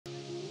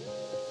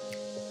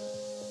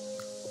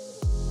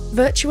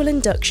Virtual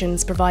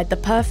inductions provide the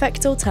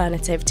perfect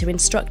alternative to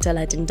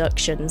instructor-led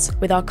inductions,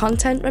 with our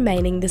content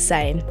remaining the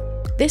same.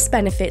 This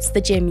benefits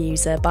the gym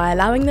user by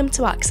allowing them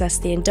to access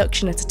the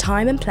induction at a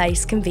time and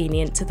place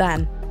convenient to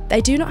them.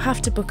 They do not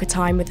have to book a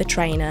time with a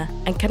trainer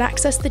and can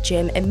access the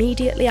gym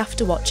immediately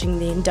after watching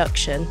the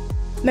induction.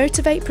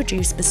 motive8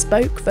 produce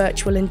bespoke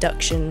virtual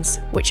inductions,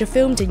 which are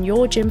filmed in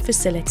your gym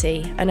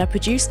facility and are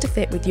produced to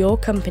fit with your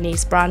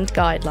company's brand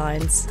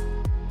guidelines.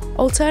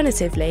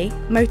 Alternatively,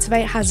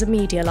 motive8 has a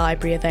media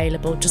library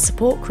available to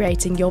support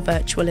creating your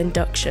virtual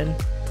induction.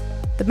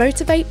 The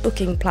motive8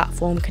 booking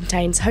platform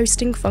contains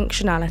hosting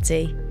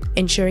functionality,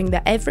 ensuring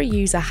that every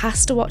user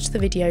has to watch the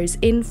videos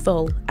in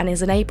full and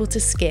is unable to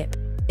skip,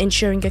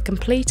 ensuring a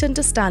complete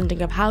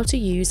understanding of how to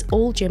use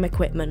all gym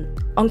equipment.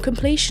 On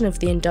completion of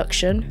the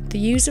induction, the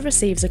user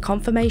receives a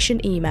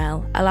confirmation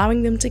email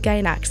allowing them to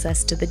gain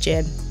access to the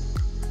gym.